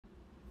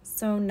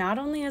So not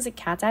only is it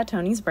Cat Dad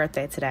Tony's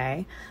birthday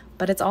today,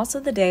 but it's also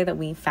the day that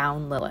we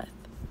found Lilith.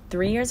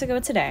 3 years ago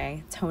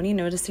today, Tony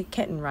noticed a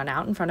kitten run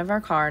out in front of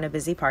our car in a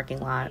busy parking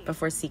lot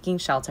before seeking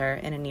shelter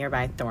in a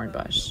nearby thorn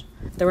bush.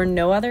 There were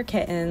no other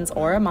kittens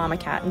or a mama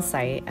cat in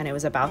sight, and it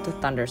was about to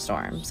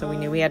thunderstorm, so we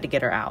knew we had to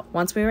get her out.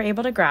 Once we were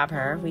able to grab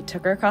her, we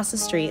took her across the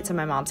street to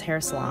my mom's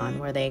hair salon,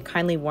 where they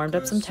kindly warmed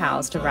up some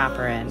towels to wrap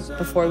her in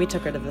before we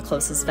took her to the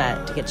closest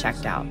vet to get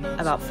checked out.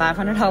 About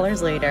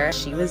 $500 later,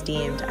 she was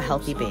deemed a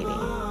healthy baby.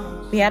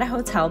 We had a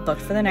hotel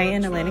booked for the night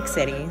in Atlantic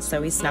City,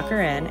 so we snuck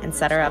her in and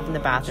set her up in the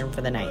bathroom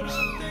for the night.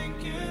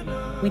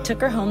 We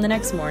took her home the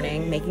next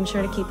morning, making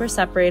sure to keep her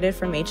separated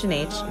from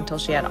H&H until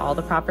she had all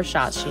the proper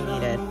shots she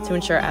needed to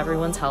ensure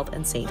everyone's health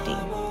and safety.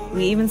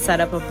 We even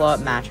set up a blow-up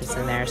mattress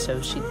in there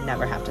so she'd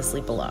never have to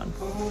sleep alone.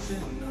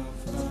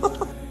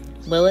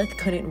 Lilith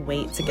couldn't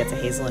wait to get to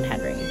Hazel and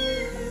Henry,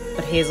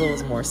 but Hazel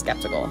was more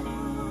skeptical.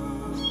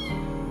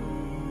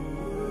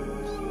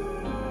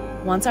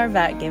 Once our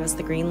vet gave us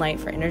the green light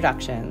for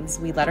introductions,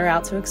 we let her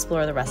out to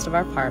explore the rest of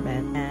our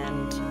apartment,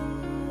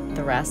 and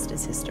the rest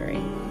is history.